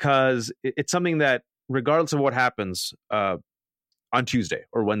 because it's something that, regardless of what happens on Tuesday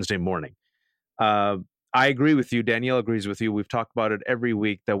or Wednesday morning, I agree with you. Danielle agrees with you. We've talked about it every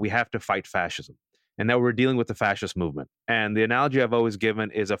week that we have to fight fascism, and that we're dealing with the fascist movement. And the analogy I've always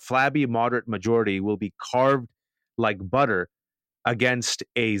given is a flabby moderate majority will be carved like butter against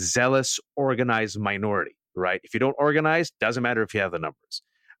a zealous organized minority, right? If you don't organize, doesn't matter if you have the numbers.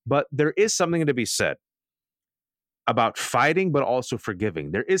 But there is something to be said about fighting, but also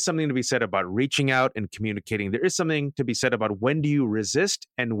forgiving. There is something to be said about reaching out and communicating. There is something to be said about when do you resist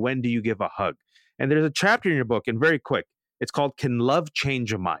and when do you give a hug. And there's a chapter in your book, and very quick, it's called Can Love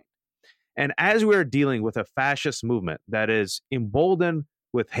Change a Mind? And as we're dealing with a fascist movement that is emboldened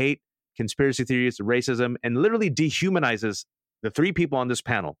with hate, conspiracy theories, racism, and literally dehumanizes the three people on this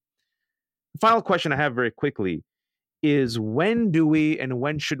panel, the final question I have very quickly is, when do we and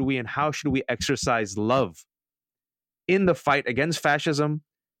when should we and how should we exercise love in the fight against fascism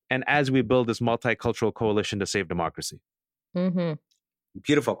and as we build this multicultural coalition to save democracy? Mm-hmm.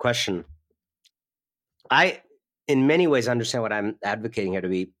 Beautiful question. I, in many ways, understand what I'm advocating here to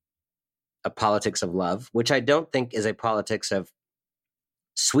be a politics of love, which I don't think is a politics of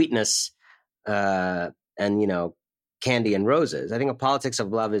sweetness and, candy and roses. I think a politics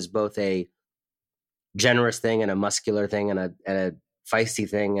of love is both a generous thing and a muscular thing and a feisty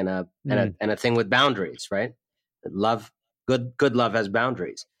thing and a thing with boundaries, right? Love, good love has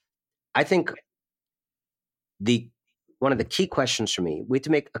boundaries. I think one of the key questions for me, we have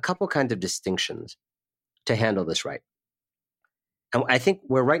to make a couple kinds of distinctions to handle this right. And I think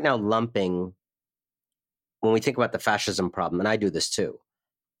we're right now lumping, when we think about the fascism problem, and I do this too,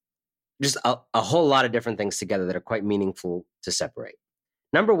 just a whole lot of different things together that are quite meaningful to separate.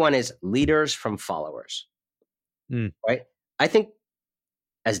 Number one is leaders from followers, right? I think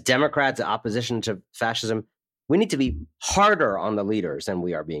as Democrats, the opposition to fascism, we need to be harder on the leaders than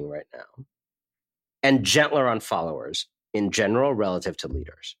we are being right now, and gentler on followers in general relative to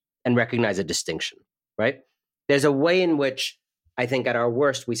leaders, and recognize a distinction, right? There's a way in which I think at our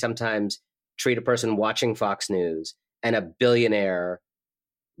worst, we sometimes treat a person watching Fox News and a billionaire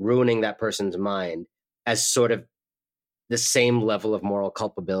ruining that person's mind as sort of the same level of moral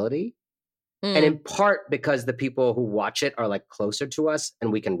culpability. And in part because the people who watch it are like closer to us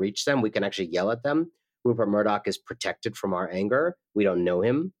and we can reach them. We can actually yell at them. Rupert Murdoch is protected from our anger. We don't know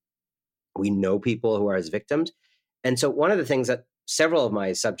him. We know people who are his victims. And so one of the things that several of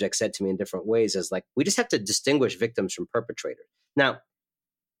my subjects said to me in different ways is like, we just have to distinguish victims from perpetrators. Now,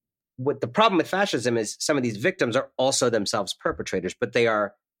 what the problem with fascism is some of these victims are also themselves perpetrators, but they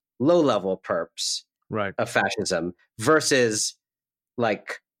are low-level perps of fascism versus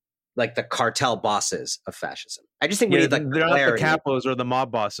like the cartel bosses of fascism. I just think we need like they're clarity. not the capos or the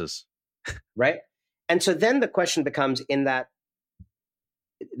mob bosses. Right? And so then the question becomes, in that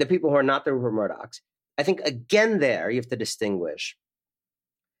the people who are not the Rupert Murdochs, I think again there you have to distinguish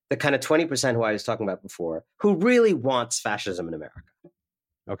the kind of 20% who I was talking about before, who really wants fascism in America.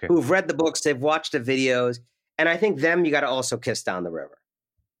 Okay. Who've read the books, they've watched the videos, and I think them you got to also kiss down the river.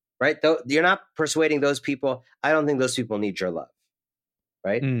 Right? Though you're not persuading those people. I don't think those people need your love.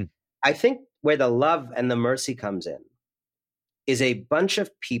 Right? I think where the love and the mercy comes in is a bunch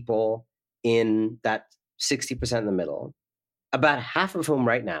of people in that 60% in the middle, about half of whom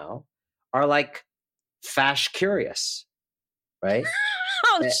right now are like Fasc-Curious, right?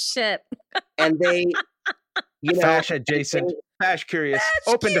 Oh, shit. And they, Fash adjacent, Fasc-Curious,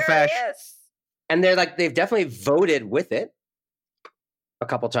 open to Fash. And they're like, they've definitely voted with it a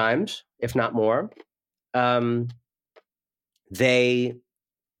couple times, if not more. They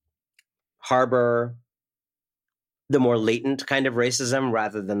harbor the more latent kind of racism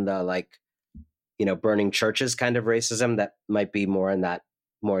rather than the burning churches kind of racism that might be more in that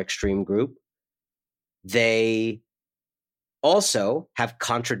more extreme group. They also have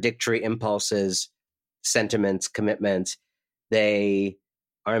contradictory impulses, sentiments, commitments. They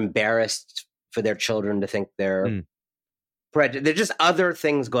are embarrassed for their children to think they're there's just other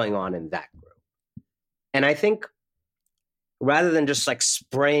things going on in that group. And I think rather than just like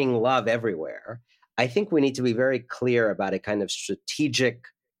spraying love everywhere, I think we need to be very clear about a kind of strategic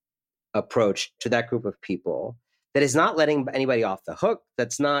approach to that group of people that is not letting anybody off the hook,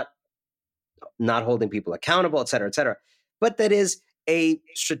 that's not holding people accountable, et cetera, but that is a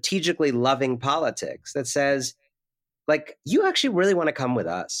strategically loving politics that says, like, you actually really want to come with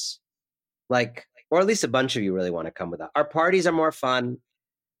us. Like, or at least a bunch of you really want to come with us. Our parties are more fun.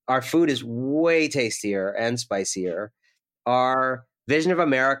 Our food is way tastier and spicier. Our vision of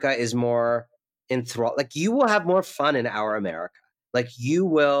America is more enthralled. Like, you will have more fun in our America. Like, you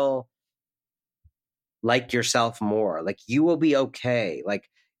will like yourself more. Like, you will be okay. Like,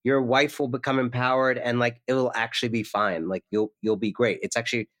 your wife will become empowered and like it will actually be fine. Like, you'll be great. It's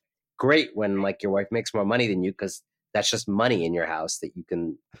actually great when like your wife makes more money than you, because that's just money in your house that you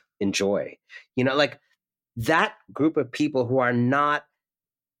can enjoy. Like that group of people who are not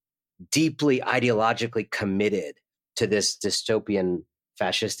deeply ideologically committed to this dystopian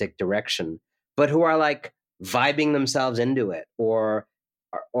fascistic direction, but who are like vibing themselves into it or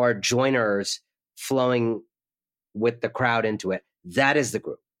joiners flowing with the crowd into it. That is the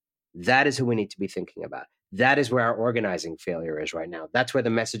group. That is who we need to be thinking about. That is where our organizing failure is right now. That's where the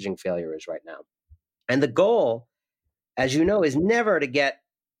messaging failure is right now. And the goal, as you know, is never to get,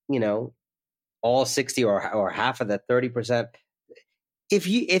 all 60 or half of the 30%.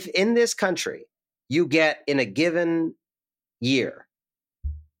 If in this country you get in a given year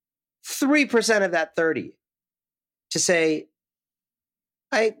 3% of that 30 to say,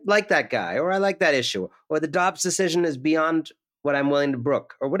 I like that guy, or I like that issue, or the Dobbs decision is beyond what I'm willing to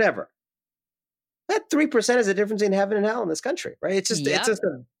brook, or whatever. That 3% is a difference in heaven and hell in this country, right? It's just,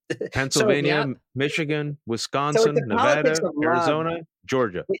 Pennsylvania, Michigan, Wisconsin, Nevada, Arizona,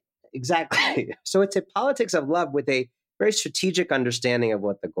 Georgia. Exactly. So it's a politics of love with a very strategic understanding of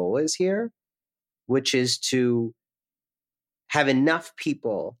what the goal is here, which is to have enough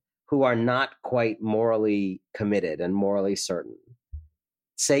people who are not quite morally committed and morally certain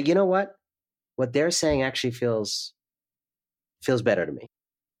say, you know what they're saying actually feels better to me.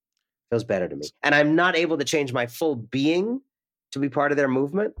 Feels better to me. And I'm not able to change my full being to be part of their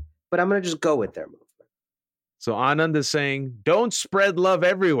movement, but I'm going to just go with their movement. So Anand is saying, don't spread love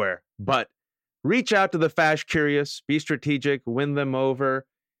everywhere, but reach out to the Fasc-Curious, be strategic, win them over,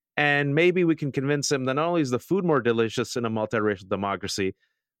 and maybe we can convince them that not only is the food more delicious in a multiracial democracy,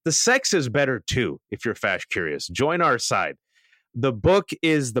 the sex is better too if you're Fasc-Curious. Join our side. The book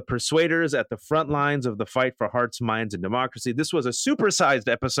is The Persuaders at the Front Lines of the Fight for Hearts, Minds, and Democracy. This was a supersized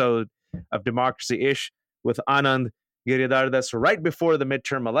episode of Democracy-ish with Anand Giridharadas right before the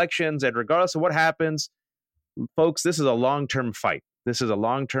midterm elections. And regardless of what happens, folks, this is a long-term fight. This is a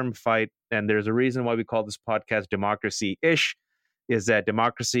long-term fight. And there's a reason why we call this podcast Democracy-ish, is that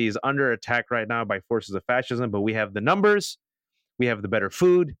democracy is under attack right now by forces of fascism. But we have the numbers, we have the better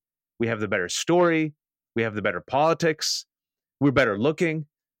food, we have the better story, we have the better politics. We're better looking.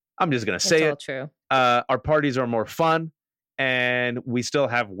 I'm just going to say it. True. Our parties are more fun, and we still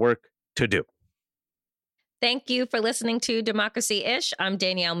have work to do. Thank you for listening to Democracy-ish. I'm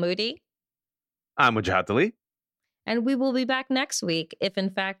Danielle Moody. I'm Wajahat Ali. And we will be back next week if,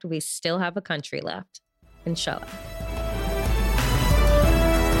 in fact, we still have a country left. Inshallah.